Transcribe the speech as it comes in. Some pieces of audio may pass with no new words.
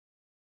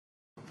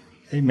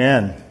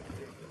Amen.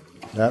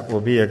 That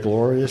will be a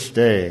glorious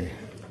day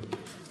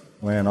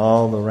when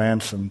all the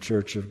ransomed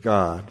church of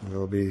God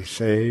will be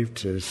saved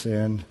to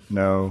sin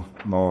no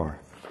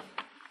more.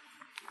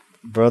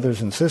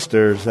 Brothers and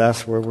sisters,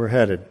 that's where we're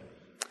headed.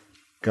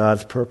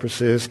 God's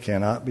purposes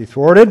cannot be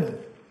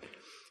thwarted,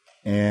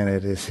 and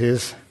it is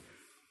His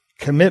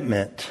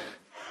commitment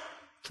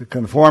to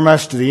conform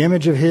us to the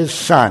image of His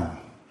Son.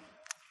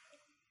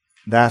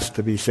 That's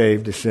to be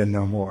saved to sin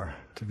no more,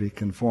 to be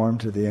conformed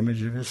to the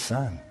image of His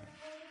Son.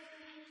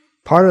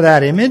 Part of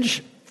that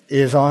image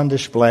is on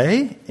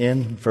display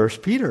in 1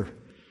 Peter.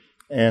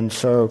 And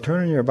so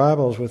turn in your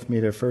Bibles with me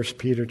to 1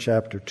 Peter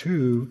chapter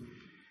 2,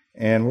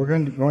 and we're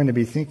going to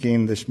be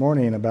thinking this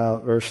morning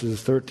about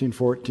verses 13,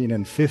 14,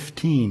 and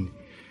 15.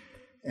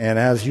 And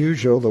as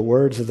usual, the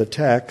words of the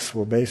text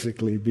will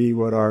basically be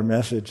what our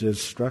message is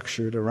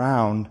structured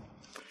around.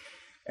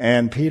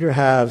 And Peter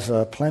has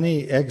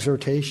plenty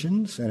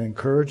exhortations and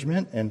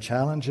encouragement and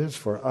challenges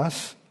for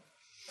us.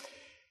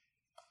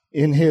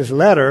 In his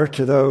letter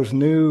to those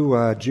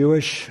new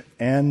Jewish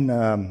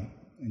and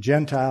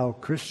Gentile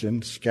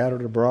Christians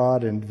scattered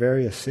abroad in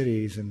various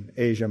cities in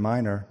Asia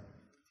Minor.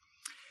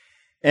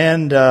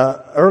 And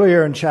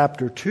earlier in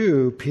chapter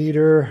 2,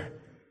 Peter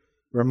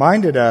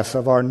reminded us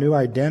of our new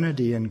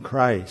identity in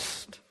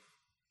Christ.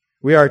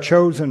 We are a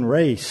chosen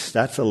race,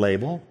 that's a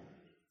label.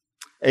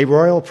 A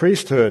royal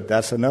priesthood,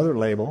 that's another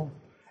label.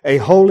 A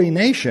holy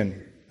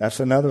nation, that's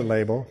another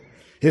label.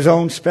 His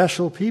own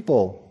special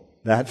people,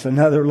 that's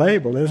another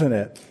label, isn't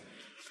it?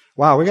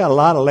 Wow, we got a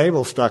lot of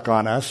labels stuck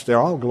on us. They're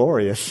all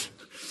glorious.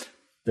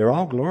 They're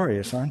all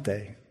glorious, aren't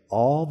they?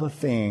 All the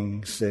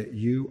things that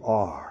you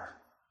are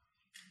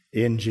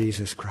in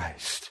Jesus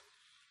Christ.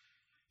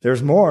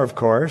 There's more, of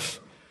course.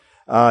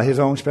 His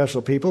own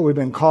special people. We've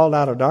been called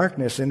out of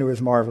darkness into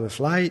His marvelous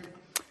light,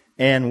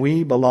 and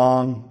we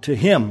belong to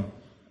Him.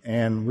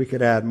 And we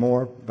could add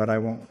more, but I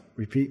won't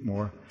repeat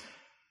more.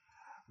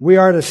 We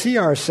are to see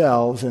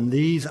ourselves in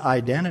these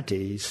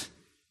identities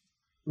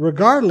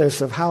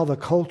regardless of how the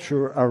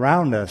culture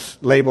around us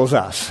labels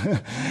us.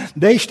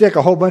 They stick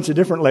a whole bunch of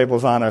different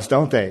labels on us,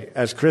 don't they,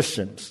 as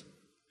Christians?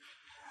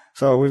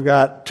 So we've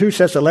got two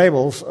sets of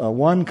labels.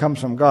 One comes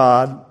from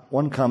God,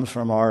 one comes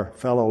from our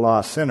fellow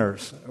lost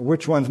sinners.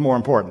 Which one's more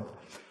important?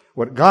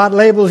 What God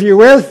labels you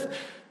with,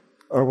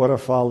 or what a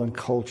fallen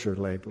culture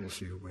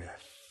labels you with?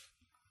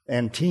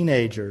 And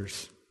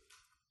teenagers,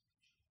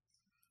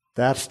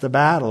 that's the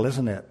battle,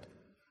 isn't it?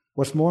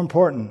 What's more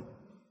important?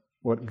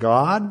 What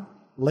God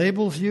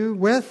labels you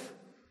with,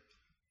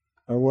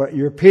 or what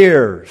your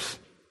peers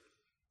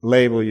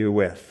label you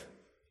with?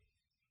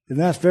 And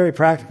that's very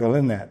practical,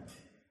 isn't it?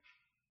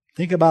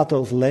 Think about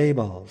those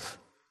labels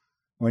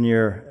when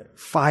you're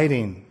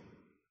fighting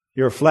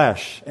your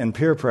flesh and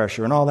peer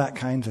pressure and all that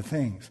kinds of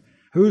things.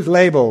 Whose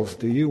labels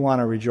do you want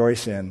to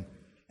rejoice in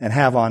and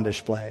have on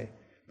display?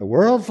 The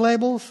world's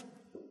labels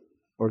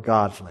or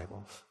God's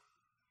labels?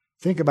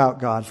 Think about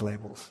God's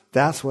labels.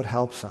 That's what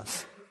helps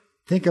us.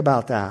 Think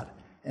about that,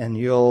 and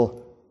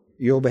you'll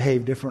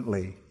behave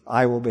differently.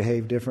 I will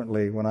behave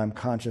differently when I'm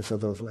conscious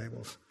of those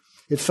labels.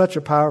 It's such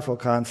a powerful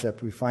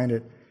concept. We find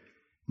it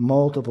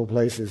multiple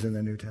places in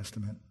the New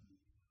Testament.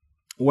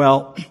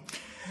 Well,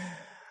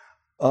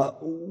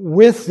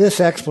 with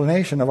this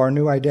explanation of our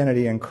new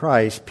identity in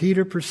Christ,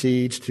 Peter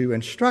proceeds to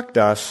instruct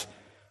us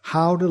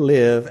how to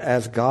live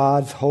as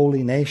God's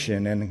holy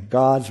nation and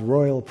God's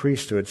royal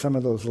priesthood, some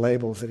of those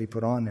labels that he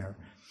put on there.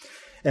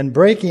 And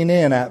breaking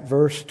in at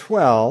verse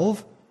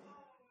 12,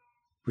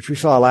 which we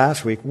saw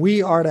last week,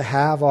 we are to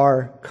have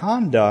our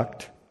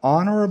conduct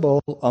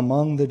honorable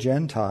among the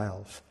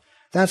Gentiles.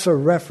 That's a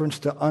reference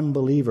to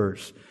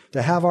unbelievers.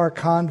 To have our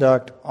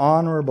conduct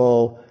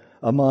honorable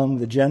among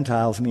the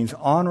Gentiles means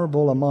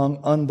honorable among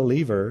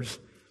unbelievers,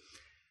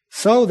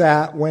 so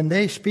that when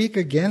they speak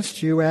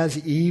against you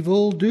as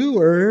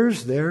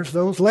evildoers, there's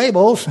those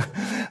labels,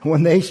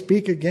 when they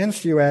speak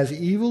against you as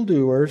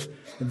evildoers,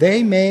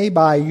 they may,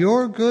 by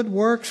your good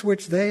works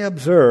which they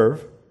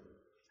observe,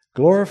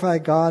 glorify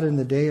God in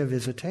the day of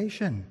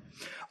visitation.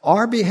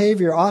 Our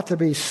behavior ought to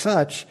be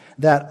such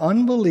that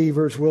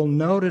unbelievers will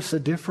notice a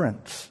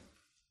difference.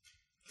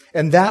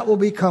 And that will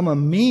become a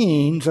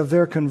means of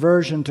their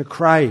conversion to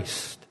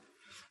Christ.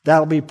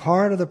 That'll be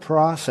part of the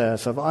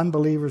process of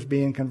unbelievers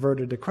being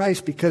converted to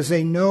Christ because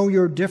they know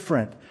you're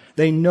different.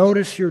 They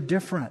notice you're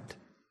different.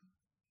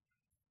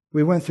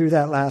 We went through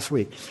that last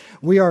week.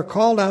 We are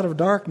called out of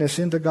darkness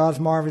into God's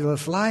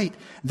marvelous light.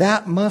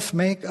 That must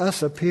make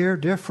us appear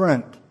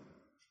different.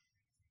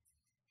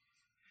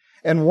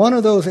 And one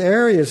of those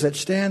areas that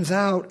stands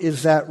out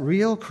is that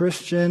real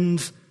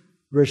Christians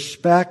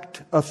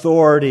respect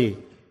authority.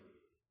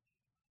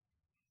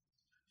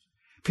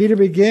 Peter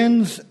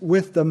begins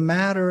with the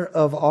matter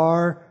of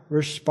our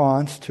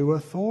response to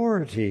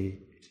authority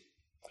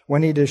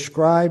when he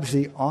describes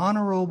the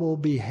honorable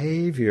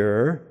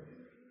behavior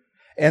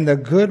and the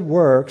good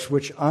works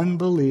which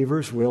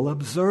unbelievers will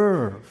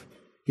observe.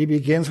 He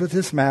begins with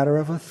this matter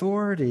of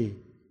authority.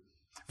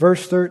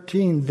 Verse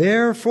 13,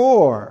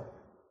 therefore,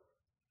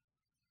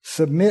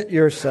 submit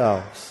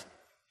yourselves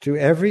to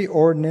every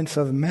ordinance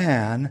of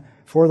man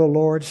for the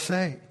Lord's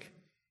sake,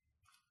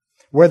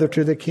 whether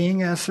to the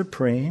king as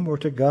supreme or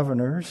to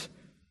governors,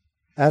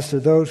 as to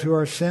those who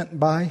are sent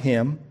by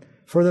him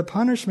for the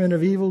punishment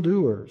of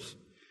evildoers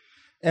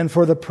and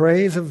for the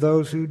praise of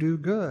those who do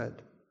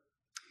good.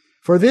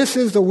 For this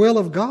is the will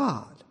of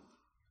God,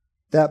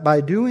 that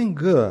by doing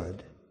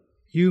good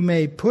you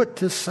may put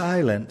to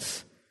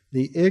silence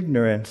the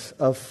ignorance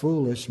of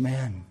foolish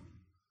men.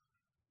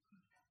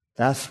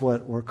 That's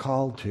what we're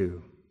called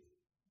to.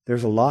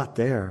 There's a lot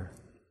there.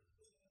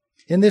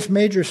 In this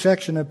major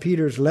section of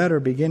Peter's letter,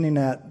 beginning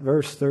at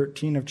verse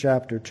 13 of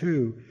chapter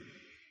 2,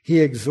 he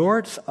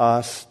exhorts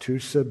us to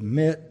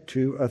submit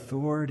to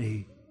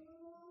authority.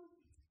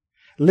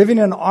 Living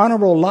an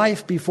honorable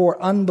life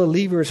before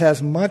unbelievers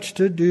has much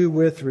to do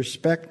with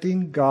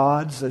respecting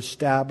God's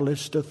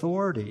established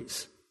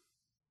authorities.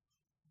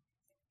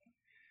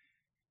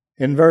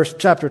 In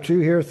chapter 2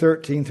 here,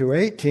 13 through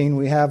 18,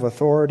 we have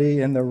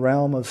authority in the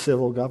realm of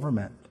civil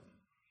government.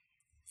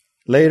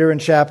 Later in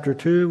chapter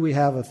 2, we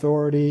have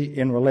authority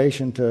in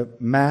relation to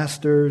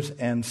masters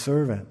and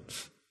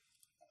servants.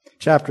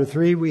 Chapter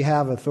 3, we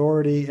have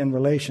authority in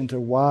relation to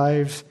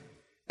wives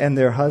and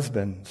their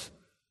husbands.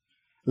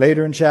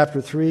 Later in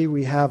chapter 3,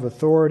 we have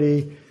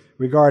authority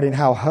regarding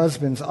how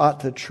husbands ought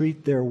to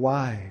treat their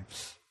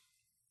wives.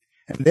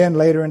 And then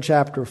later in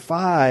chapter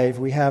 5,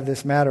 we have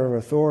this matter of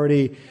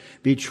authority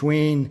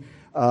between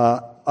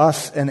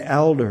us and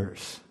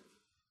elders.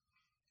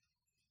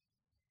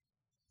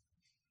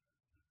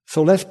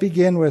 So let's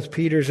begin with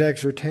Peter's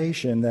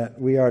exhortation that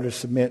we are to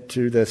submit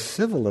to the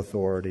civil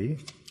authority.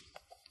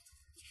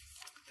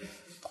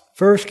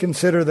 First,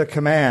 consider the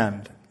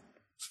command.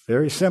 It's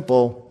very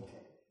simple.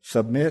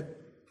 Submit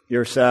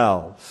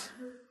yourselves.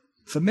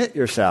 Submit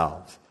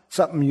yourselves.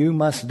 Something you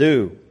must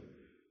do.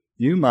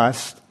 You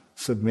must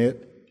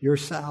submit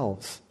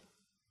yourselves.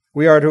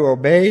 We are to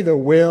obey the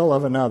will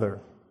of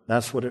another.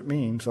 That's what it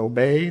means.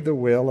 Obey the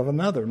will of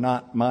another.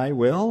 Not my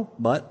will,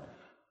 but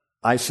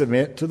I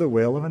submit to the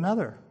will of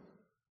another.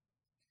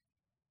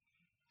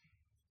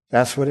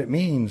 That's what it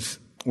means.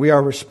 We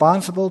are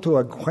responsible to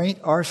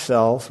acquaint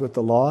ourselves with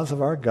the laws of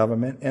our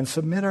government and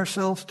submit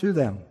ourselves to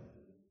them.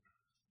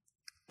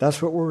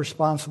 That's what we're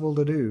responsible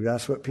to do.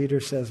 That's what Peter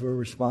says we're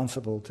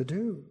responsible to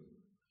do.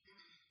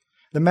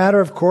 The matter,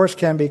 of course,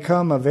 can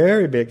become a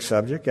very big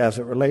subject as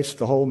it relates to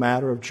the whole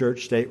matter of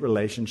church-state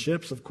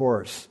relationships, of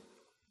course,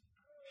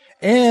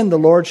 and the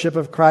lordship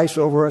of Christ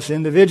over us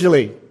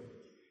individually.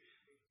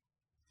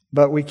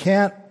 But we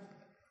can't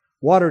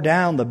water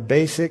down the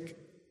basic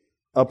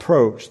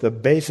approach, the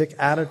basic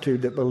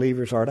attitude that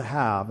believers are to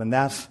have, and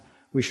that's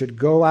we should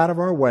go out of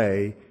our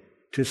way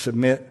to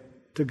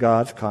submit to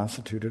God's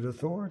constituted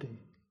authority.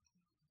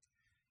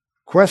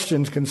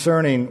 Questions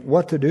concerning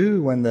what to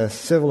do when the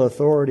civil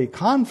authority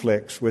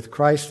conflicts with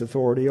Christ's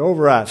authority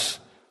over us.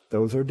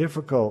 Those are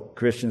difficult.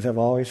 Christians have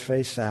always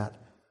faced that.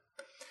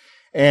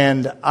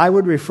 And I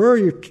would refer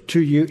you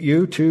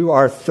to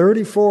our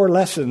 34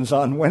 lessons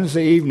on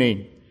Wednesday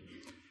evening.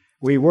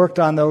 We worked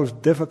on those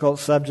difficult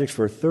subjects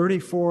for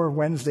 34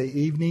 Wednesday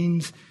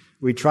evenings.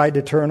 We tried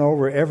to turn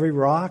over every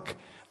rock.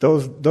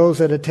 Those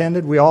that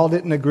attended, we all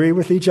didn't agree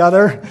with each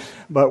other,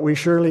 but we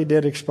surely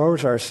did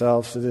expose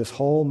ourselves to this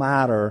whole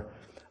matter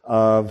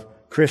of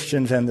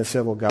Christians and the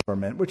civil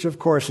government, which of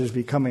course is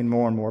becoming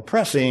more and more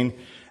pressing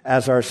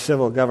as our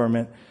civil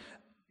government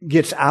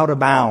gets out of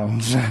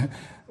bounds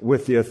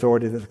with the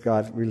authority that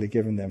God's really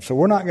given them. So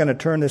we're not going to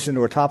turn this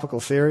into a topical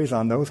series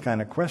on those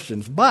kind of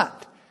questions,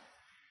 but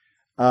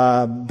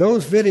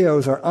those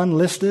videos are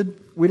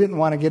unlisted. We didn't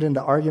want to get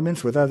into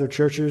arguments with other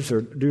churches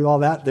or do all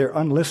that. They're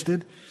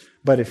unlisted.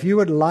 But if you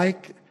would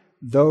like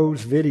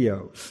those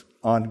videos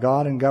on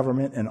God and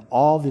government and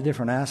all the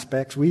different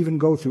aspects, we even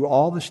go through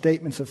all the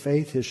statements of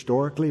faith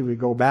historically. We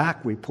go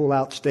back, we pull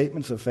out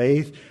statements of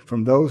faith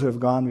from those who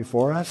have gone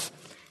before us.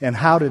 And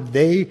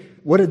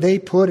what did they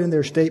put in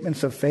their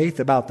statements of faith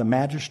about the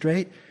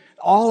magistrate?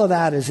 All of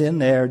that is in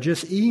there.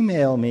 Just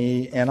email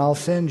me and I'll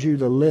send you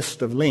the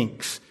list of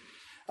links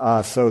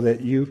so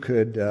that you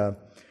could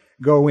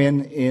go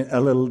in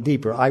a little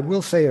deeper. I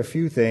will say a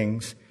few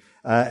things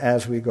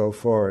as we go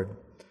forward.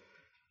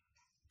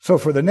 So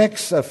for the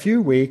next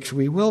few weeks,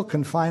 we will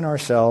confine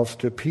ourselves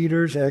to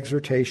Peter's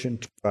exhortation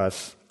to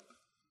us.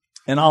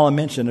 And I'll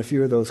mention a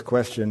few of those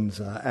questions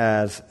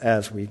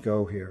as we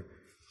go here.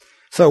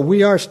 So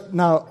we are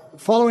now,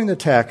 following the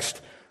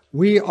text,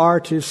 we are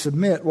to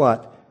submit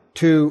what?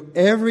 To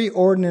every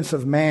ordinance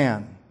of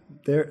man.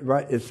 There,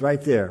 right, it's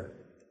right there.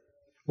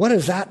 What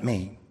does that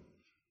mean?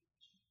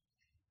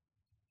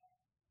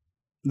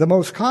 The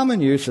most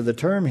common use of the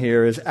term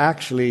here is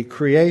actually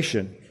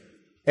creation.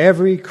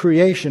 Every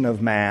creation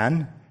of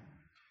man,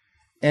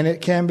 and it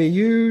can be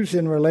used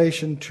in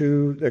relation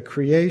to the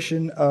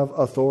creation of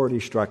authority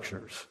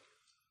structures.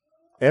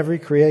 Every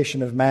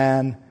creation of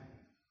man,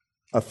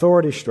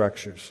 authority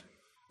structures.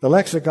 The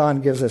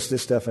lexicon gives us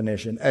this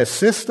definition: a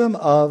system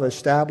of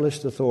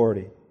established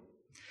authority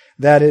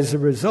that is a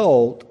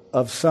result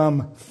of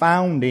some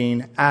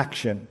founding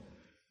action,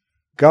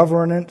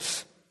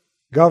 governance,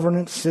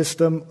 governance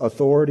system,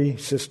 authority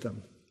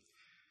system.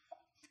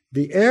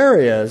 The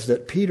areas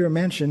that Peter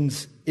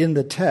mentions in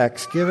the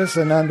text give us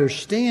an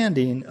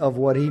understanding of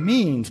what he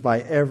means by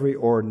every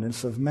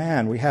ordinance of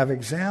man. We have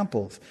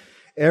examples.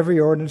 Every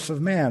ordinance of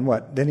man,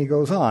 what? Then he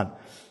goes on.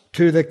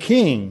 To the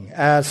king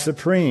as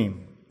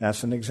supreme.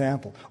 That's an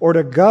example. Or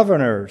to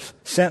governors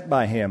sent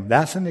by him.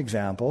 That's an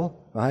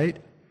example, right?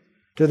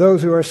 To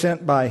those who are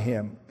sent by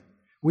him.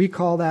 We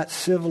call that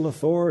civil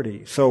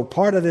authority. So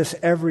part of this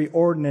every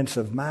ordinance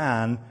of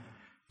man,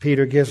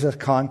 Peter gives us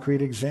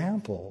concrete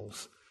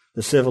examples.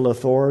 The civil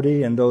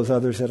authority and those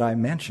others that I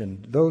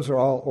mentioned, those are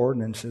all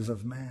ordinances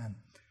of man.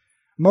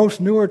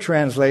 Most newer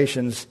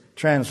translations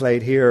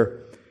translate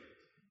here,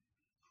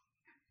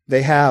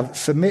 they have,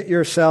 submit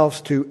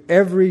yourselves to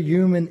every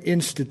human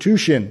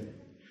institution.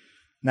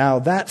 Now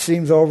that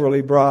seems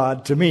overly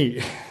broad to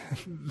me.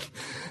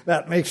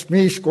 That makes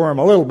me squirm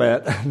a little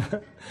bit.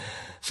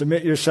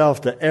 Submit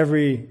yourself to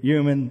every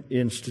human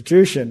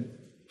institution.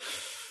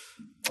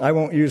 I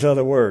won't use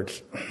other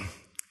words.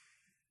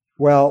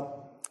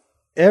 Well,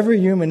 every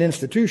human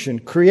institution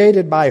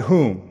created by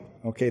whom?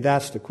 Okay,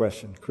 that's the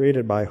question.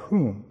 Created by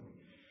whom?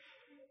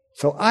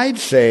 So I'd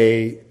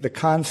say the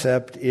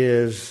concept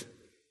is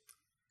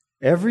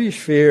every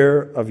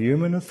sphere of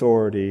human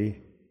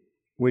authority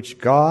which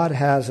God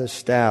has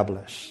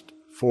established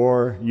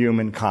for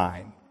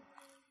humankind.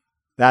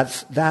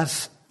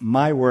 That's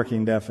my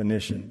working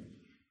definition.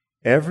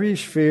 Every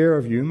sphere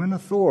of human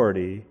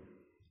authority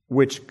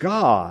which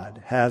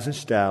God has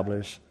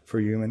established for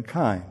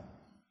humankind.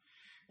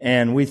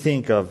 And we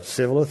think of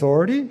civil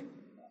authority,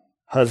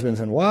 husbands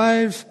and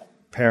wives,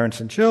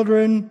 parents and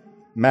children,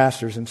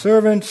 masters and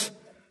servants,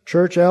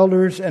 church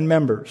elders and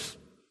members.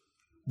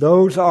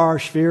 Those are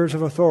spheres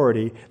of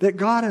authority that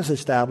God has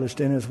established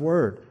in His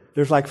Word.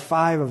 There's like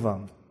 5 of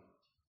them.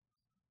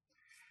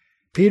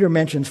 Peter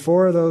mentions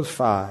 4 of those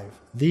 5.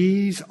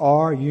 These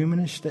are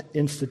human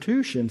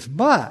institutions,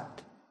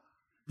 but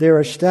they're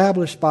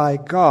established by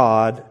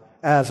God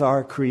as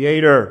our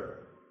Creator.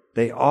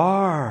 They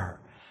are.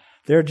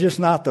 They're just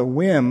not the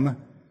whim.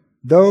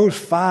 Those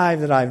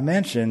 5 that I've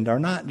mentioned are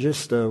not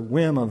just the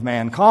whim of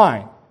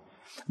mankind.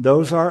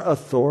 Those are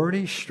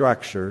authority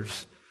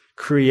structures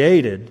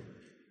created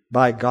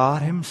by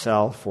God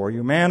Himself for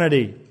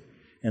humanity.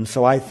 And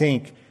so I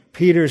think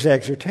Peter's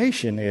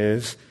exhortation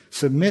is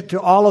submit to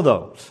all of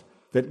those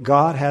that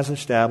God has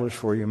established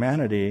for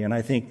humanity. And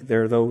I think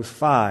there are those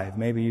 5.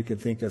 Maybe you could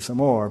think of some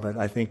more, but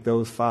I think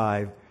those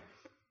 5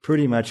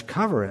 pretty much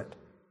cover it.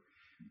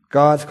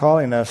 God's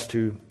calling us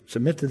to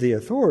submit to the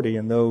authority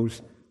in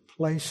those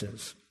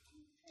places.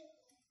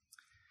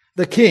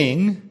 The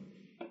king,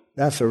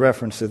 that's a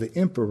reference to the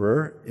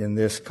emperor in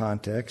this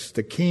context,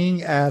 the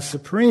king as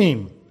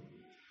supreme.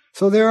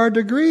 So there are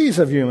degrees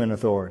of human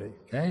authority.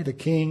 Okay? The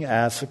king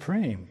as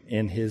supreme.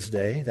 In his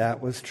day, that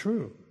was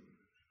true.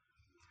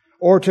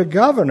 Or to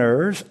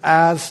governors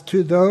as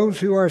to those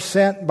who are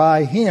sent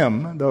by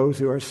him, those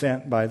who are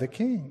sent by the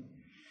king.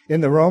 In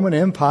the Roman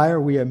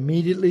Empire, we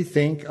immediately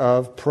think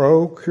of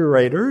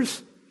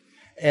procurators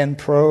and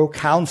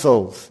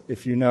proconsuls,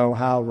 if you know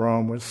how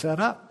Rome was set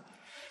up.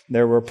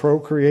 There were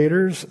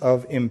procurators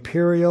of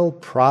imperial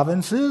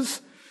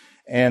provinces,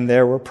 and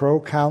there were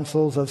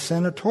proconsuls of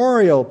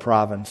senatorial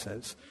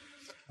provinces.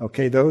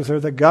 Okay, those are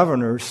the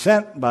governors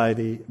sent by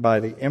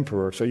the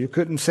emperor. So you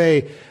couldn't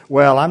say,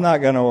 well, I'm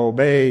not going to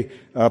obey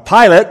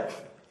Pilate,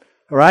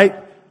 right?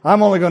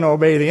 I'm only going to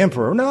obey the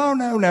emperor. No.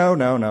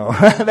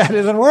 That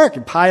isn't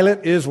working.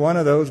 Pilate is one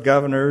of those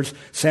governors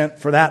sent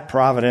for that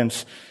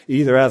province,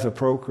 either as a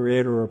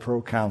procurator or a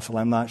proconsul.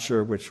 I'm not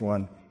sure which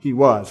one he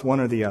was, one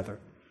or the other.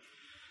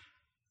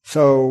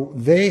 So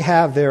they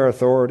have their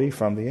authority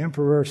from the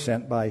emperor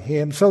sent by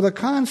him. So the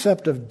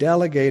concept of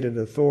delegated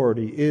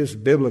authority is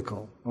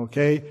biblical,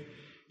 okay?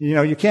 You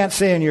know, you can't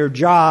say in your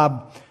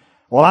job,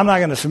 well, I'm not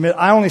going to submit,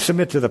 I only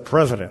submit to the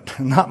president,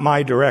 not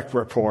my direct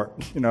report,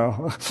 you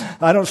know.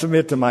 I don't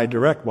submit to my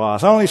direct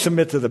boss. I only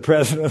submit to the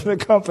president of the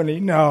company.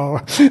 No,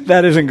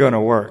 that isn't going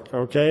to work,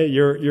 okay?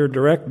 Your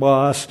direct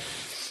boss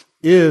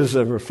is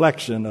a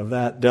reflection of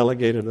that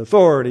delegated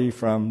authority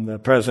from the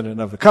president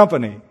of the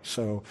company.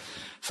 So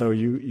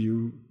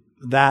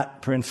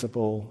that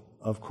principle,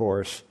 of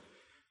course,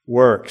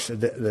 works,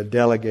 the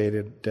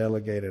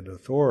delegated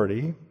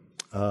authority.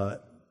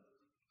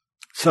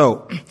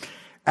 So,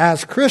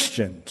 as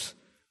Christians,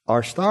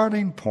 our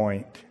starting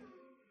point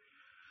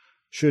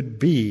should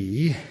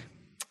be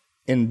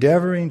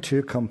endeavoring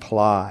to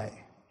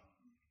comply.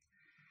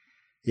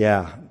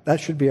 Yeah, that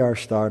should be our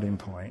starting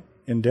point.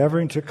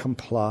 Endeavoring to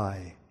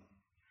comply.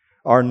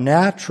 Our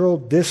natural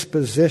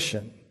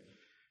disposition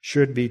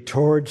should be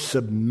towards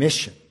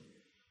submission.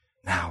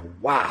 Now,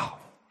 wow.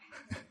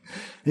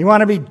 You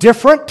want to be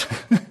different?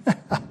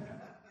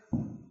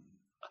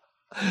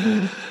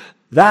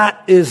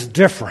 That is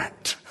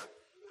different.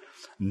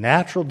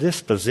 Natural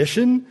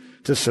disposition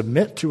to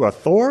submit to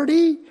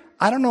authority?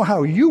 I don't know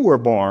how you were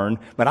born,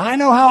 but I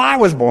know how I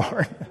was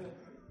born.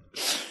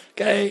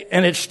 Okay?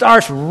 And it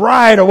starts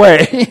right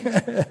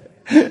away.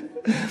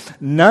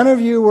 None of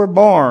you were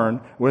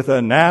born with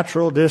a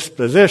natural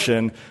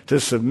disposition to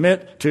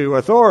submit to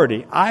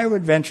authority. I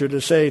would venture to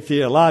say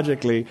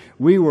theologically,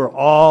 we were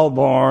all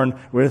born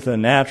with a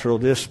natural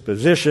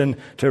disposition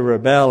to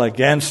rebel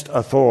against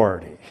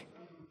authority.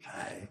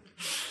 Okay.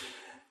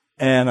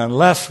 And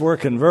unless we're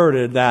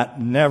converted, that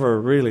never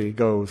really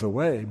goes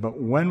away.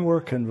 But when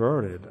we're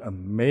converted,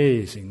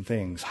 amazing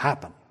things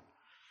happen.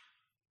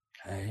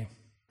 Okay.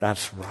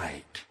 That's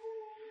right.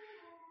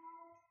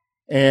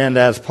 And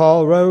as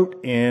Paul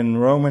wrote in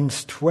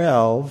Romans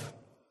 12,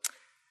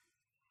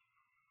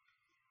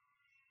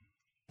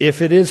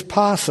 if it is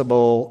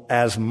possible,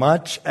 as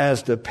much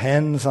as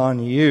depends on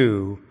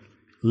you,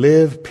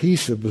 live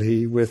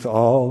peaceably with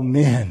all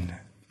men.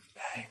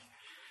 Okay.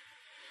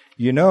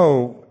 You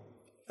know,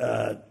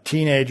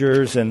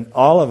 teenagers and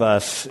all of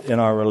us in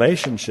our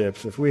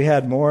relationships, if we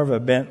had more of a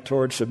bent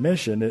toward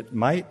submission, it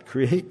might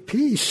create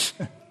peace.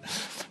 I'm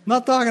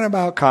not talking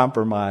about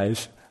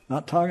compromise.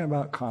 Not talking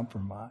about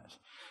compromise.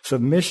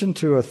 Submission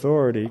to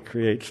authority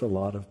creates a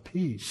lot of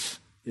peace.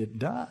 It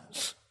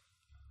does.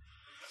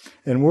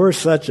 And we're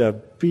such a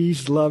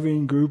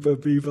peace-loving group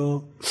of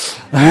people.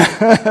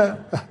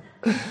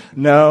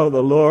 No,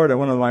 the Lord, and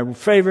one of my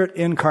favorite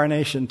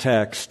incarnation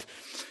texts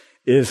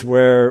is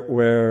where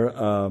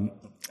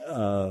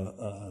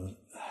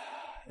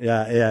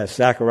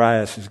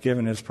Zacharias is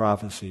given his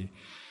prophecy.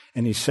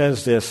 And he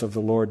says this of the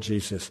Lord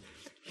Jesus: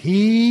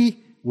 He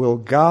will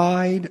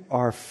guide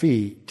our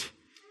feet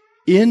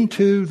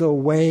into the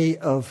way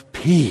of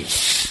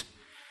peace.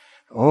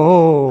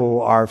 Oh,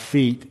 our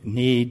feet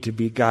need to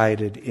be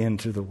guided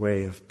into the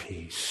way of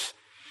peace.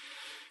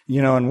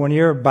 You know, and when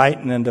you're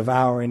biting and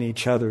devouring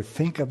each other,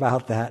 think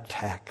about that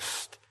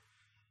text,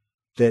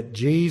 that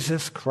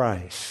Jesus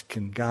Christ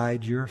can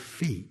guide your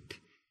feet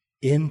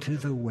into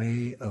the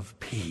way of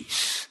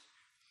peace.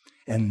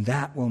 And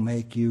that will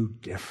make you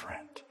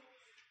different.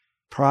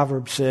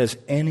 Proverbs says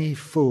any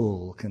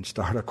fool can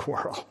start a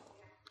quarrel.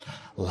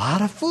 A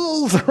lot of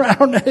fools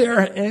around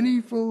here.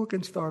 Any fool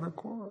can start a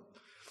quarrel.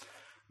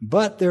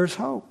 But there's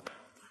hope,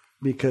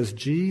 because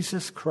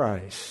Jesus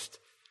Christ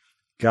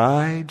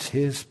guides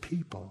his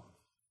people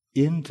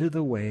into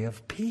the way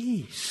of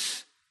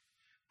peace.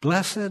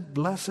 Blessed,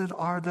 blessed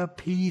are the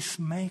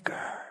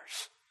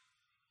peacemakers.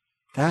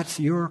 That's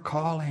your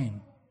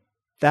calling.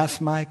 That's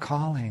my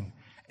calling.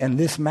 And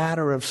this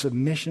matter of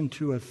submission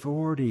to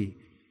authority,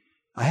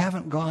 I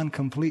haven't gone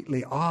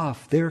completely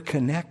off. They're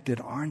connected,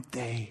 aren't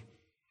they?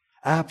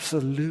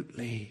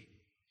 Absolutely.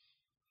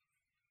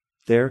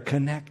 They're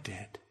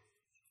connected.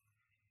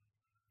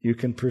 You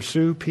can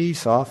pursue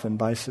peace often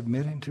by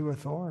submitting to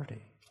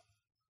authority.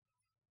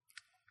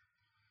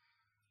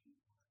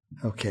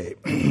 Okay.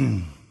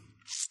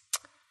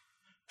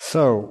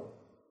 So,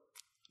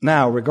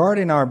 now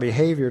regarding our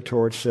behavior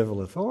towards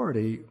civil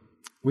authority,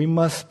 we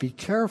must be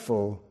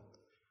careful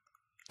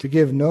to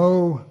give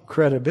no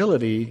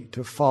credibility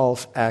to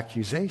false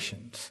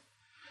accusations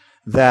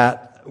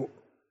that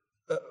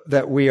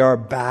we are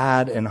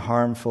bad and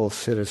harmful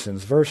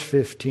citizens. Verse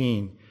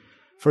 15,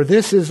 for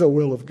this is the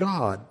will of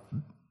God,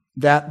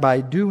 that by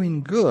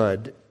doing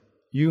good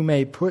you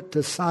may put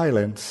to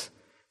silence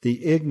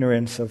the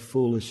ignorance of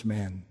foolish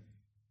men.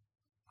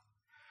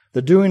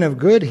 The doing of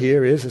good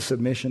here is a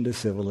submission to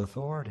civil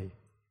authority.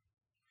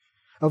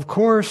 Of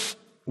course,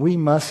 we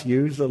must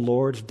use the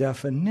Lord's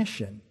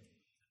definition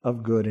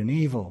of good and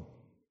evil.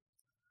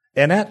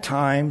 And at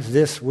times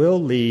this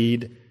will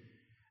lead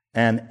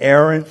an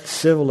errant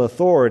civil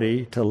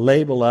authority to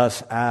label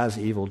us as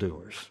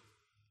evildoers.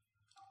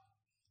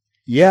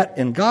 Yet,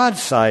 in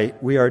God's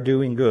sight, we are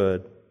doing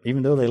good,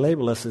 even though they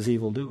label us as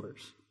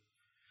evildoers.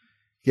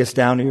 It gets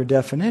down to your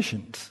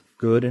definitions,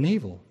 good and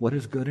evil. What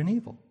is good and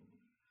evil?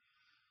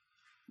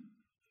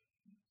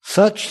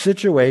 Such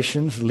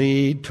situations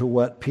lead to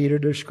what Peter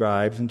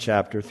describes in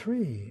chapter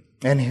 3.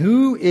 And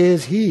who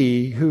is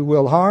he who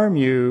will harm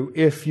you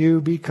if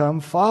you become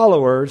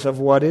followers of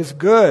what is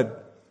good?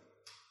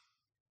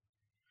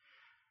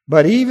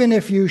 But even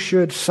if you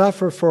should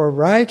suffer for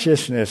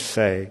righteousness'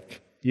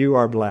 sake, you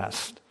are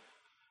blessed.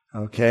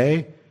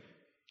 Okay?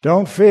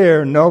 Don't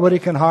fear, nobody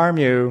can harm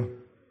you.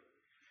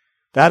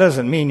 That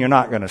doesn't mean you're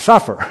not going to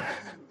suffer.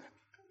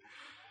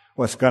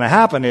 What's going to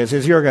happen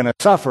is you're going to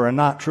suffer and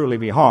not truly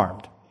be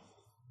harmed.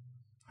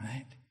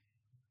 Right?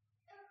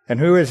 And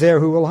who is there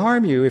who will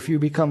harm you if you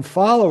become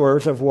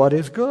followers of what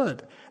is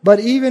good? But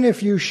even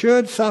if you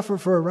should suffer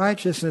for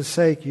righteousness'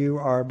 sake, you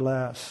are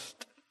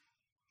blessed.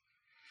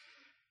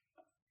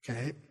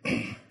 Okay?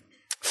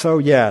 So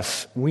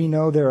yes, we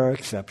know there are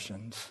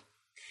exceptions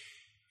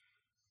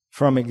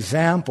from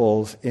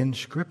examples in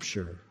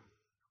Scripture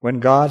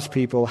when God's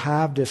people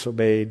have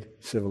disobeyed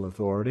civil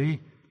authority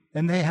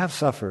and they have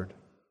suffered.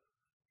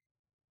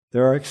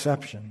 There are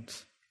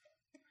exceptions.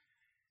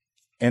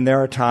 And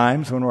there are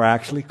times when we're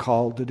actually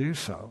called to do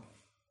so.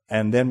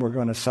 And then we're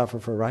going to suffer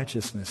for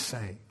righteousness'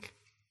 sake.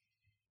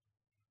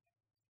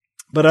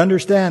 But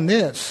understand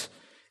this.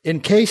 In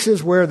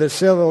cases where the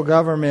civil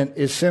government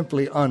is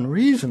simply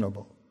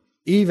unreasonable,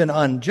 even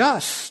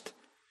unjust,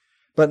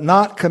 but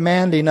not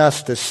commanding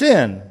us to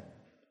sin,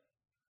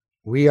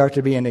 We are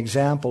to be an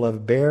example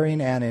of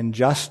bearing an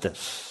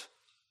injustice.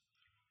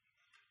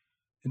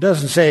 It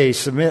doesn't say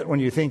submit when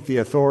you think the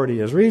authority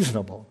is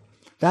reasonable.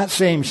 That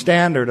same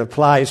standard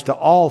applies to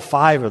all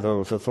 5 of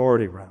those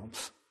authority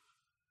realms.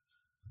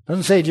 It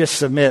doesn't say just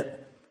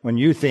submit when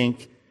you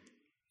think.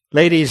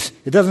 Ladies,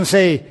 it doesn't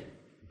say,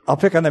 I'll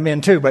pick on the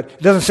men too, but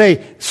it doesn't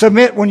say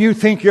submit when you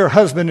think your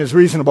husband is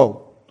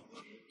reasonable.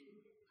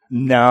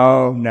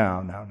 No.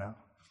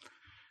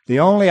 The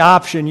only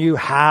option you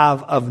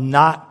have of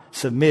not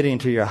submitting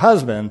to your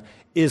husband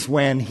is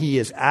when he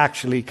is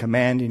actually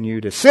commanding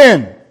you to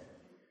sin.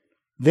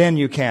 Then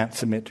you can't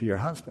submit to your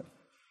husband.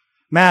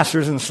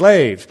 Masters and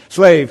slaves.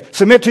 Slave,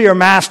 submit to your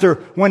master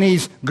when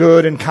he's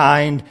good and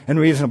kind and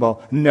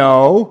reasonable.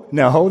 No,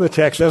 the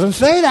text doesn't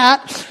say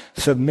that.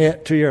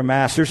 Submit to your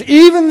masters,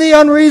 even the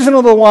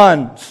unreasonable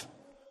ones.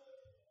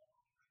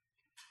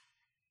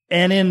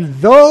 And in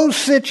those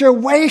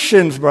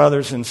situations,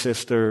 brothers and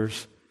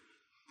sisters,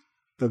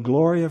 the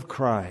glory of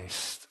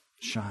Christ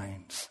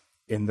shines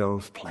in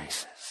those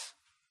places.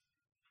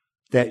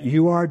 That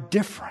you are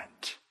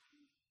different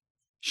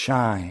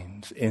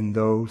shines in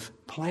those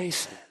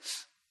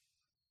places.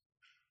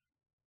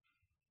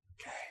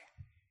 Okay.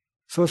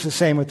 So it's the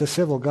same with the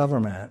civil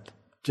government.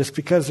 Just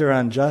because they're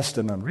unjust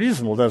and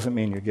unreasonable doesn't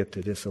mean you get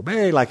to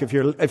disobey. Like if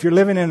you're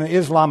living in an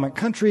Islamic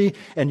country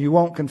and you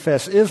won't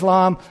confess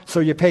Islam,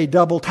 so you pay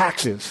double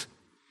taxes.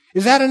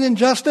 Is that an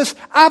injustice?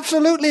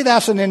 Absolutely,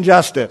 that's an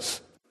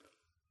injustice.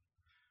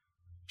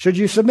 Should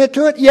you submit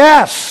to it?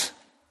 Yes.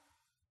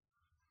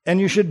 And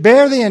you should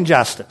bear the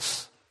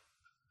injustice.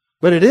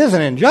 But it is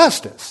an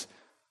injustice.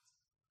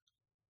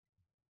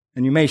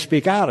 And you may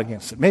speak out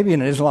against it. Maybe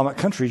in an Islamic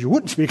country you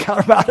wouldn't speak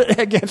out about it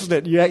against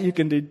it. You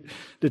can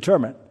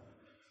determine.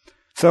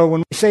 So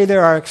when we say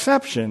there are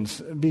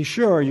exceptions, be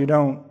sure you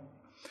don't.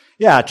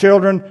 Yeah,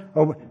 children,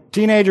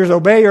 teenagers,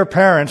 obey your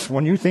parents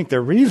when you think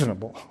they're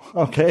reasonable.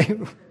 Okay?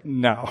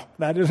 No,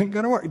 that isn't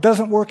going to work. It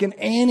doesn't work in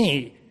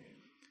any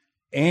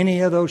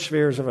of those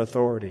spheres of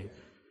authority.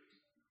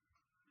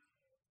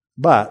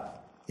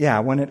 But, yeah,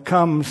 when it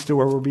comes to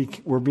where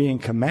we're being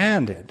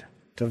commanded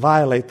to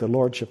violate the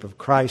lordship of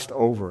Christ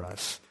over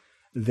us,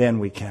 then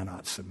we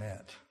cannot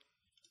submit.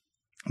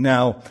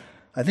 Now,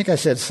 I think I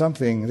said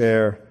something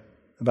there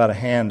about a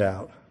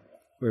handout.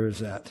 Where is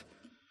that?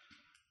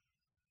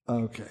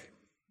 Okay.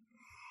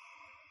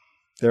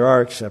 There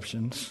are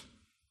exceptions.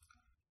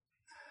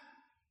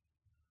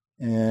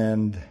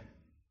 And,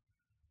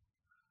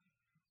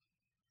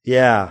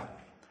 yeah,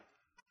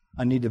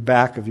 I need the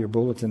back of your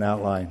bulletin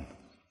outline.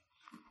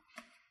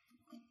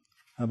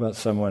 How about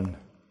someone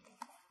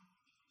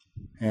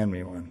hand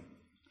me one?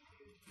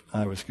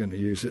 I was going to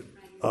use it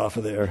off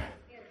of there.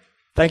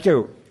 Thank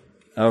you.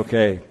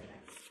 Okay.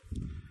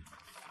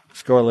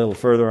 Let's go a little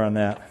further on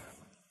that.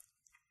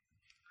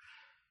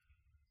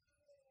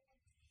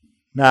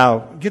 Now,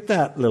 get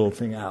that little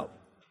thing out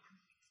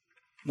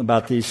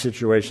about these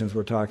situations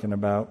we're talking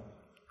about.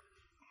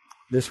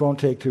 This won't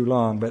take too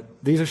long,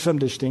 but these are some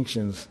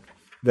distinctions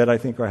that I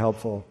think are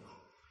helpful.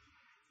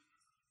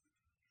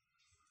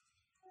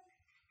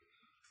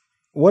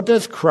 What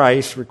does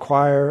Christ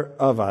require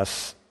of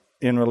us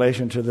in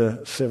relation to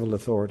the civil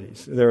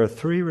authorities? There are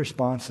 3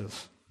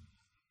 responses.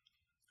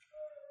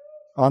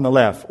 On the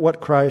left, what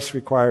Christ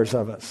requires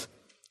of us.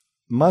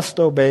 Must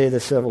obey the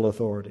civil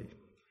authority.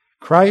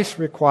 Christ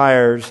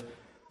requires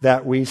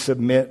that we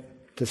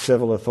submit to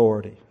civil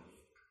authority.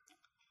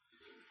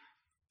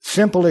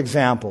 Simple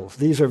examples.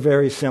 These are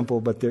very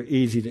simple, but they're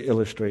easy to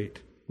illustrate.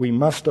 We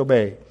must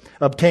obey.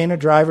 Obtain a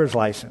driver's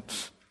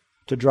license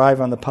to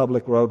drive on the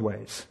public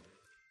roadways.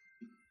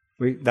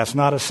 That's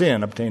not a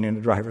sin, obtaining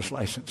a driver's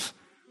license.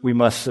 We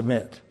must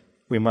submit.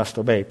 We must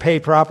obey. Pay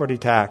property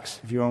tax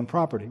if you own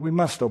property. We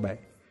must obey.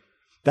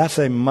 That's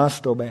a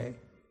must obey.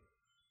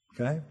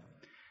 Okay?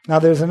 Now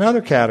there's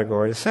another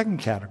category, a second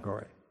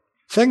category.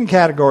 Second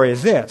category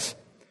is this.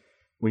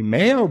 We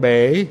may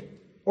obey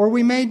or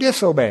we may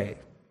disobey.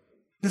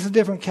 This is a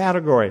different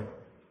category.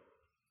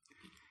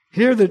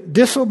 Here, the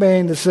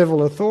disobeying the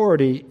civil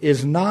authority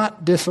is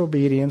not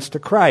disobedience to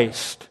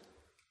Christ.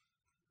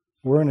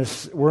 We're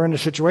in a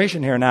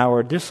situation here now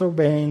where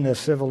disobeying the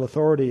civil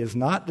authority is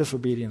not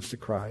disobedience to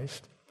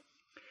Christ.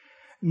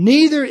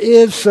 Neither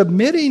is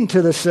submitting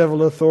to the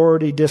civil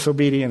authority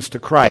disobedience to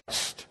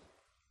Christ.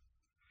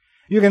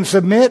 You can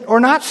submit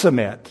or not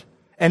submit,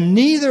 and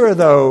neither of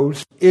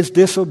those is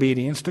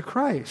disobedience to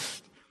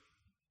Christ.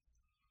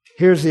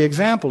 Here's the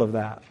example of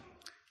that.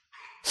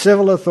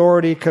 Civil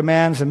authority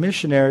commands a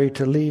missionary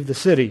to leave the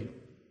city.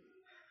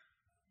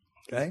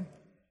 Okay?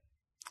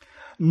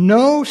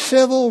 No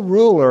civil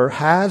ruler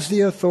has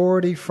the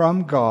authority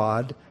from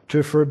God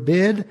to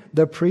forbid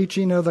the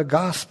preaching of the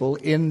gospel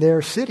in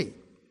their city.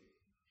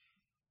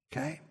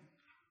 Okay?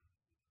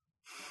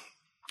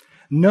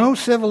 No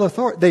civil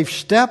authority. They've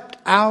stepped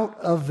out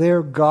of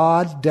their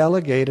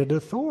God-delegated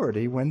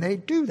authority when they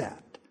do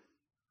that.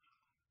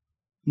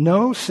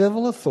 No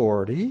civil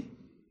authority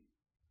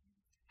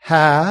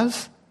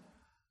has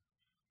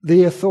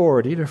the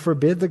authority to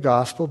forbid the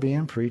gospel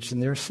being preached in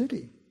their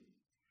city.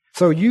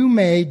 So you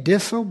may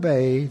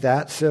disobey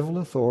that civil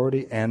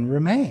authority and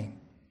remain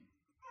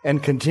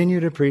and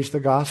continue to preach the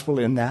gospel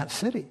in that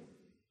city.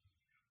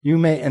 You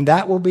may, and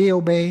that will be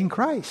obeying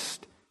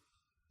Christ.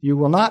 You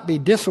will not be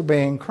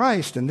disobeying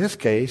Christ in this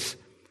case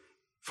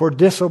for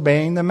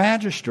disobeying the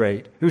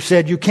magistrate who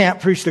said you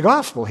can't preach the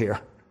gospel here.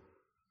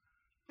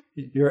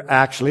 You're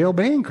actually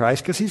obeying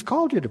Christ because he's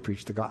called you to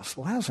preach the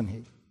gospel, hasn't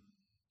he?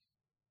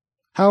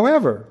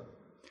 However,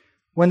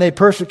 when they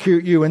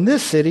persecute you in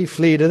this city,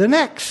 flee to the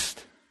next.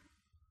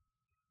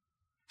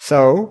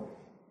 So,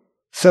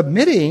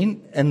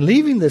 submitting and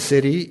leaving the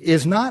city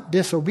is not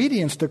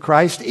disobedience to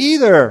Christ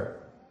either.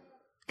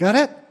 Got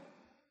it?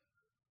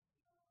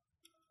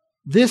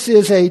 This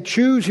is a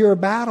choose your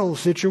battle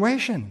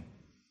situation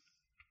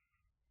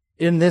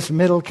in this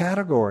middle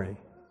category.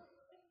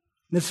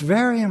 It's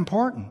very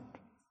important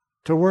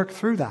to work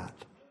through that.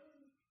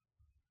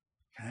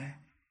 Okay?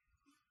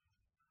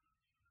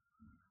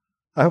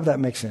 I hope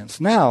that makes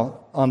sense.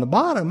 Now, on the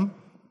bottom,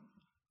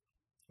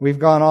 we've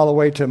gone all the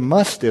way to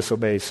must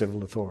disobey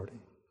civil authority.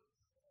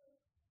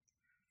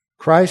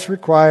 Christ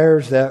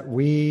requires that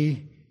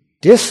we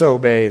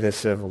disobey the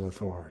civil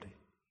authority,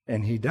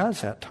 and he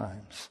does at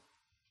times.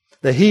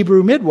 The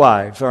Hebrew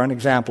midwives are an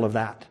example of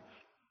that.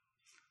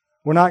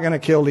 We're not going to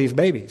kill these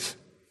babies.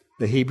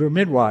 The Hebrew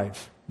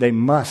midwives, they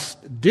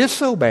must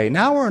disobey.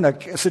 Now we're in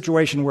a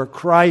situation where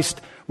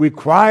Christ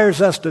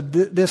requires us to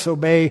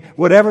disobey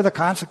whatever the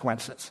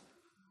consequences.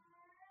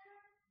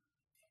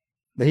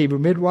 The Hebrew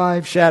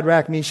midwives,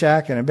 Shadrach,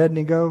 Meshach, and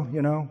Abednego,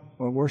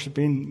 were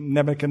worshiping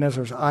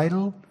Nebuchadnezzar's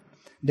idol.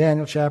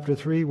 Daniel chapter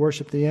 3,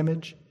 worship the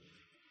image,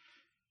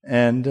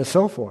 and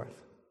so forth.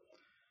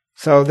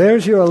 So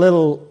there's your a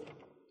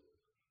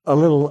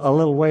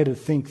little way to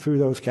think through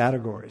those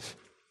categories.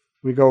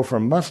 We go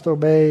from must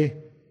obey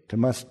to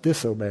must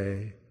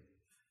disobey,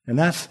 and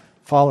that's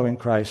following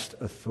Christ's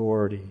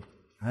authority,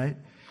 right?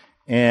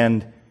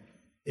 And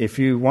if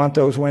you want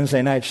those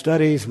Wednesday night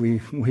studies,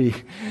 we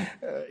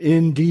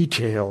in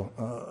detail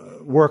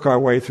work our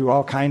way through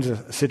all kinds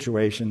of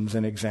situations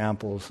and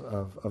examples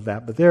of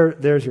that. But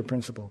there's your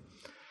principle.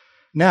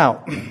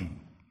 Now,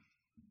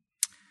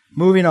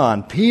 moving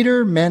on,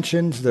 Peter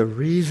mentions the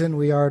reason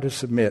we are to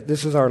submit.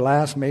 This is our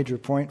last major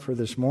point for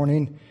this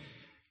morning,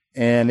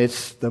 and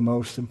it's the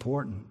most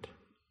important.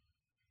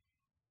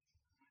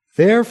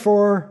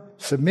 Therefore,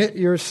 submit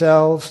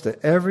yourselves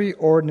to every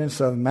ordinance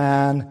of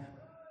man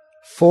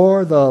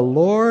for the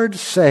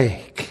Lord's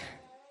sake.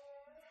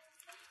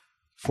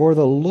 For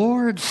the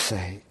Lord's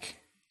sake.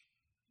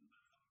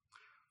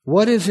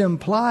 What is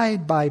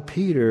implied by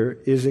Peter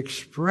is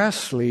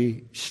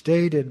expressly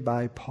stated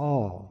by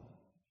Paul.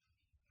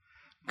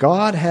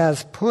 God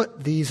has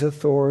put these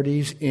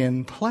authorities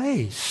in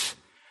place.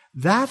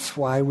 That's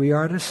why we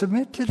are to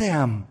submit to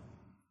them.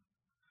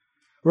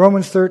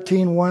 Romans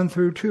 13, 1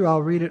 through 2,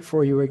 I'll read it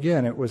for you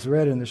again. It was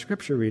read in the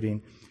scripture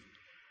reading.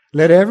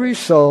 Let every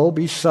soul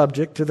be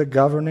subject to the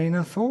governing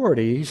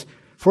authorities,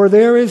 for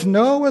there is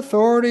no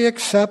authority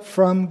except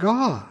from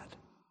God.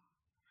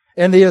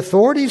 And the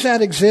authorities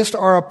that exist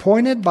are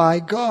appointed by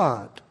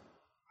God.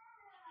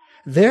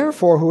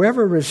 Therefore,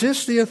 whoever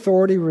resists the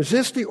authority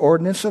resists the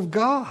ordinance of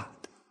God.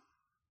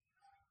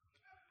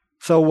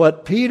 So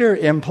what Peter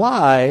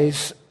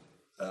implies,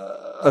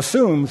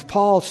 assumes,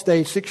 Paul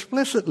states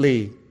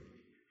explicitly.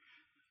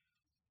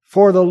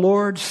 For the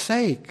Lord's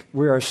sake,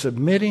 we are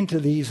submitting to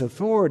these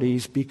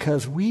authorities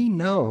because we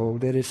know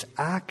that it's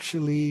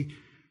actually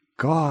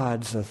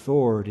God's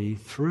authority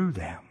through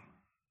them.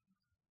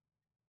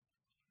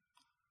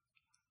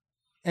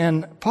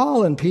 And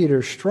Paul and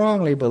Peter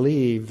strongly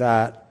believe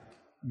that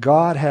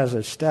God has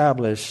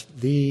established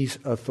these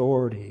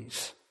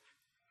authorities.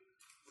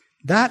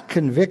 That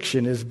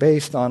conviction is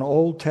based on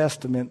Old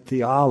Testament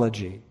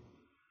theology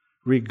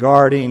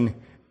regarding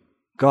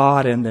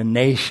God and the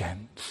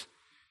nations.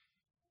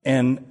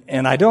 And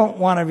I don't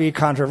want to be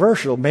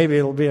controversial. Maybe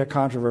it'll be a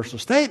controversial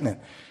statement.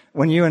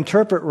 When you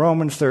interpret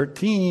Romans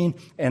 13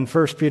 and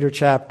 1 Peter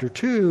chapter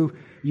 2,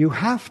 you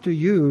have to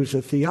use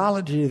a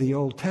theology of the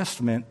Old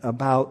Testament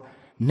about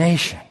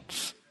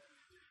nations.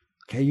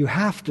 Okay, you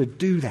have to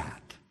do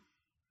that.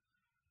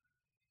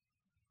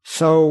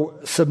 So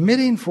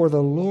submitting for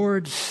the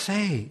Lord's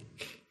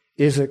sake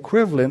is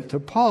equivalent to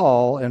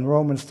Paul in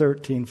Romans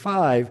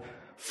 13:5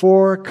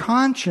 for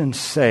conscience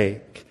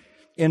sake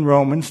in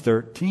Romans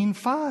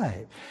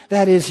 13:5.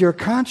 That is your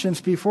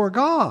conscience before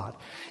God.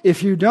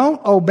 If you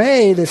don't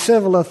obey the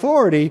civil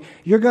authority,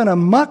 you're going to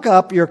muck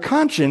up your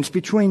conscience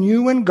between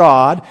you and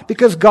God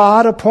because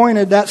God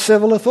appointed that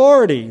civil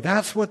authority.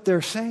 That's what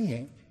they're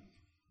saying.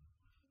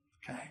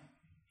 Okay.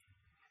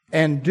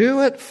 And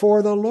do it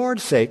for the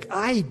Lord's sake.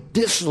 I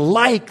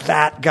dislike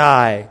that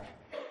guy.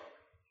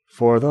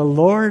 For the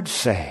Lord's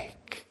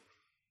sake.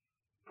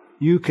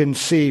 You can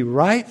see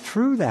right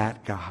through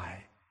that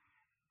guy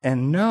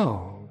and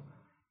know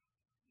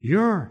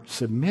you're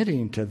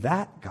submitting to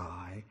that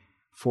guy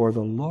for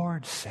the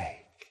Lord's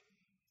sake.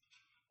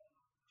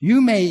 You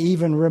may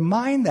even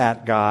remind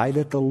that guy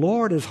that the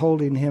Lord is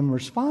holding him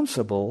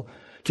responsible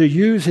to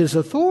use his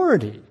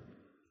authority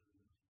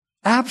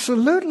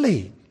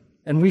Absolutely.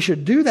 And we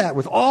should do that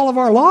with all of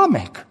our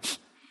lawmakers.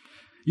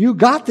 You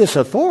got this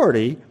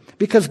authority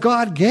because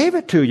God gave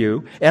it to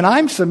you, and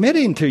I'm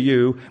submitting to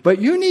you, but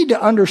you need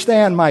to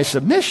understand my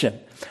submission.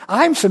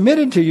 I'm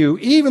submitted to you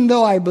even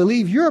though I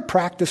believe you're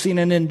practicing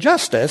an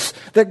injustice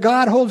that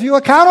God holds you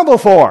accountable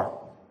for.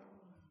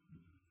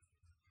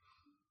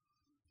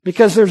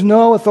 Because there's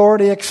no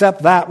authority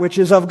except that which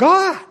is of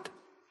God.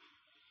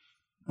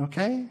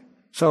 Okay?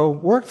 So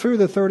work through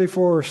the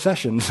 34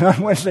 sessions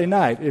on Wednesday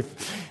night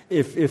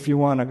if you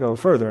want to go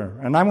further.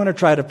 And I'm going to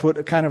try to put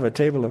a kind of a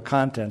table of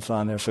contents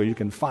on there so you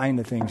can find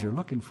the things you're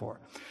looking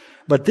for.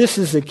 But this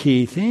is the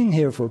key thing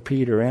here for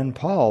Peter and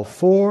Paul.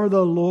 For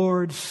the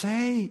Lord's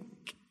sake.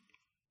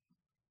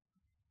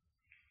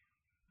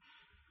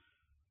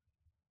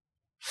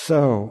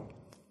 So,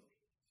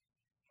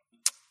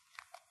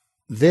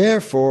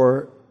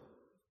 therefore,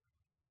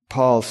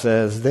 Paul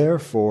says,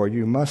 therefore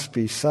you must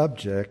be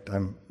subject.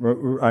 I'm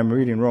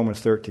reading Romans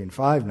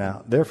 13:5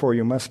 now. Therefore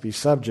you must be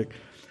subject,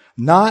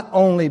 not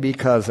only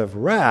because of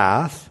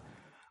wrath,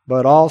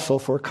 but also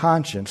for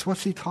conscience.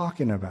 What's he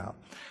talking about?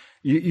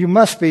 You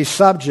must be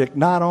subject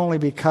not only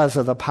because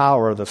of the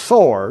power of the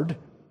sword.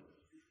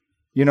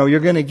 You know,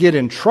 you're going to get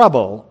in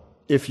trouble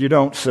if you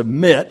don't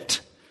submit.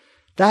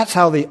 That's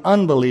how the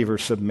unbeliever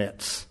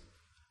submits.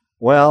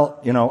 Well,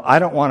 you know, I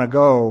don't want to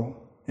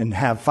go and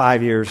have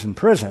 5 years in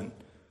prison,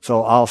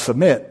 so I'll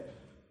submit.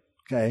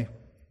 Okay?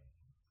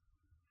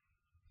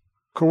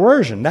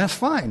 Coercion, that's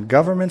fine.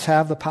 Governments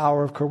have the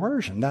power of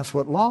coercion. That's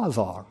what laws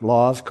are.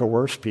 Laws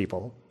coerce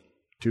people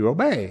to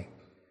obey.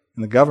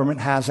 And the government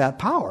has that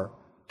power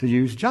to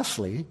use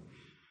justly.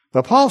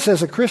 But Paul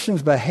says a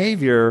Christian's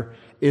behavior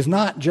is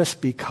not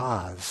just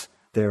because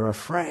they're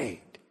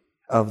afraid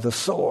of the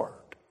sword.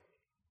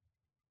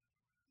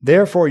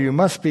 Therefore, you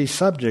must be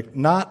subject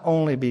not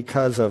only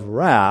because of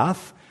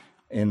wrath,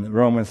 in the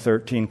Romans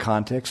 13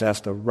 context,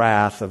 that's the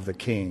wrath of the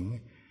king,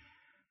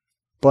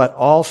 but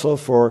also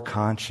for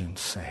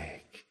conscience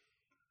sake.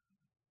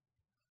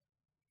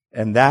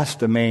 And that's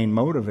the main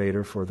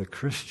motivator for the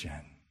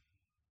Christian.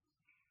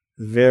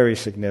 Very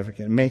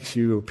significant. It makes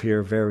you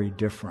appear very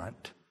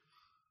different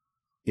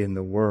in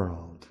the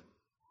world.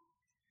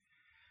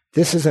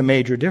 This is a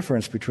major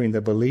difference between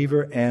the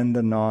believer and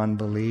the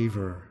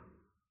non-believer.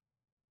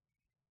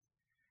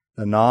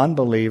 The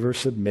non-believer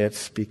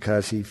submits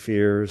because he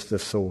fears the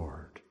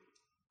sword,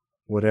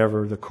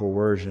 whatever the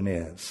coercion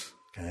is.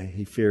 Okay?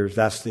 He fears,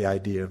 that's the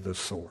idea of the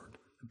sword,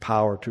 the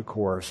power to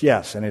coerce.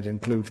 Yes, and it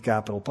includes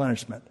capital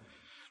punishment.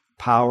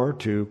 Power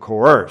to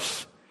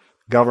coerce.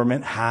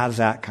 Government has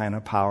that kind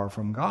of power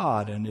from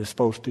God and is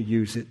supposed to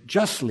use it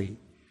justly.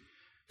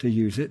 To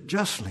use it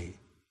justly.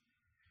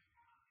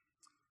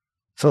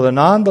 So the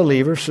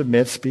non-believer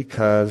submits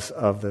because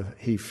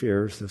he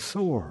fears the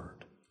sword.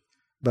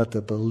 But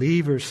the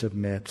believer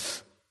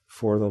submits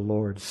for the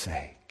Lord's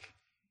sake,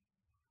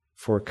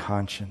 for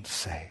conscience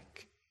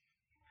sake.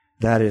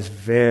 That is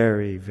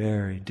very,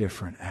 very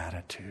different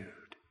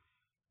attitude.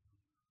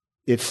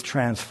 It's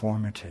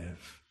transformative.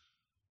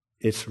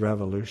 It's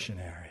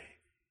revolutionary.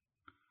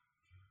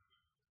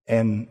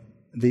 And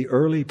the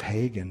early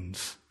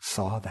pagans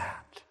saw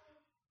that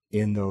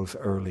in those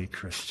early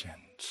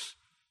Christians.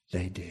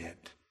 They did.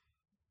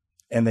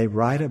 And they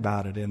write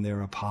about it in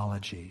their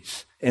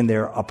apologies, in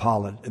their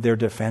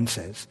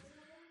defenses,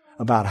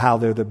 about how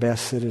they're the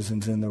best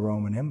citizens in the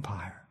Roman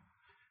Empire.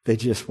 They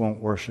just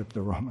won't worship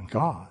the Roman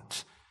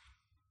gods,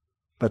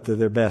 but they're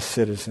the best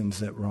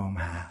citizens that Rome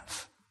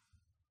has.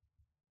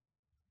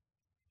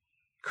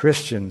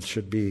 Christians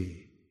should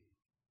be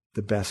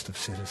the best of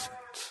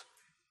citizens.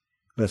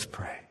 Let's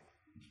pray.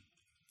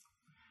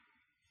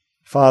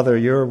 Father,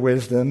 your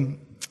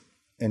wisdom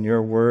and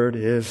your word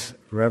is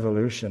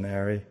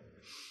revolutionary.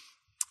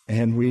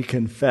 And we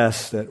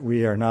confess that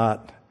we are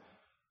not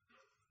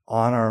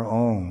on our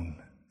own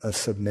a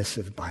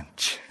submissive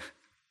bunch.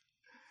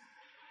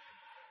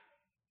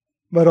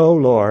 But, oh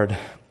Lord,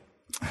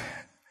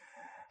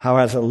 how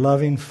as a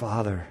loving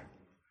Father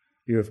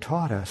you have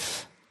taught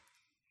us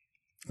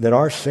that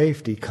our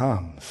safety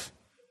comes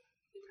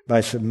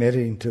by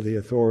submitting to the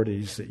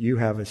authorities that you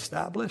have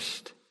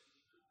established.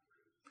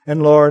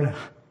 And Lord,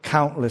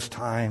 countless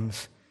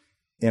times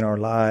in our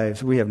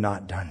lives we have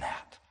not done that.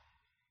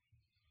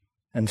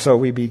 And so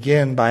we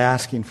begin by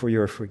asking for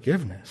your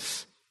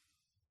forgiveness.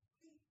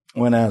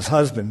 When as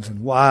husbands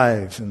and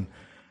wives and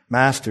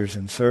masters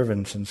and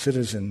servants and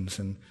citizens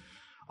and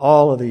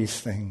all of these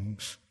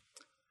things,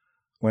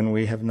 when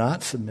we have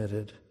not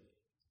submitted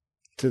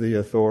to the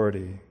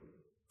authority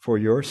for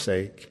your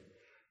sake,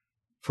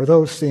 for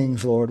those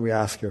things, Lord, we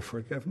ask your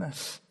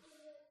forgiveness.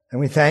 And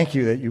we thank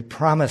you that you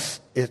promise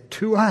it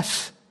to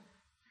us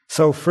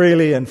so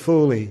freely and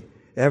fully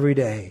every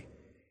day.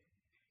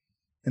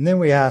 And then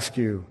we ask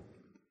you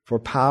for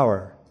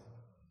power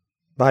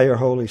by your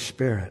Holy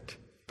Spirit,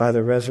 by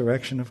the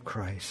resurrection of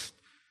Christ,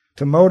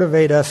 to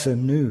motivate us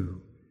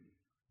anew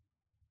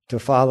to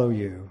follow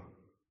you.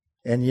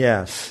 And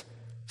yes,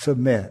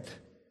 submit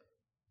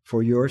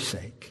for your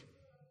sake.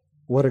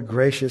 What a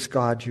gracious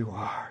God you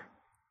are.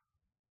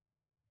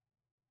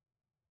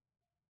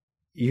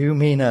 You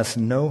mean us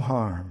no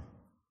harm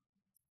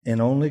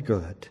and only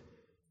good,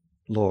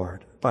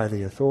 Lord, by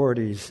the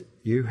authorities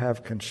you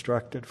have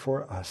constructed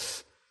for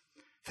us.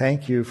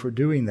 Thank you for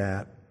doing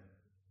that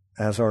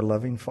as our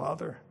loving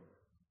Father.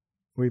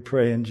 We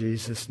pray in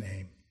Jesus'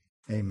 name.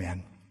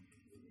 Amen.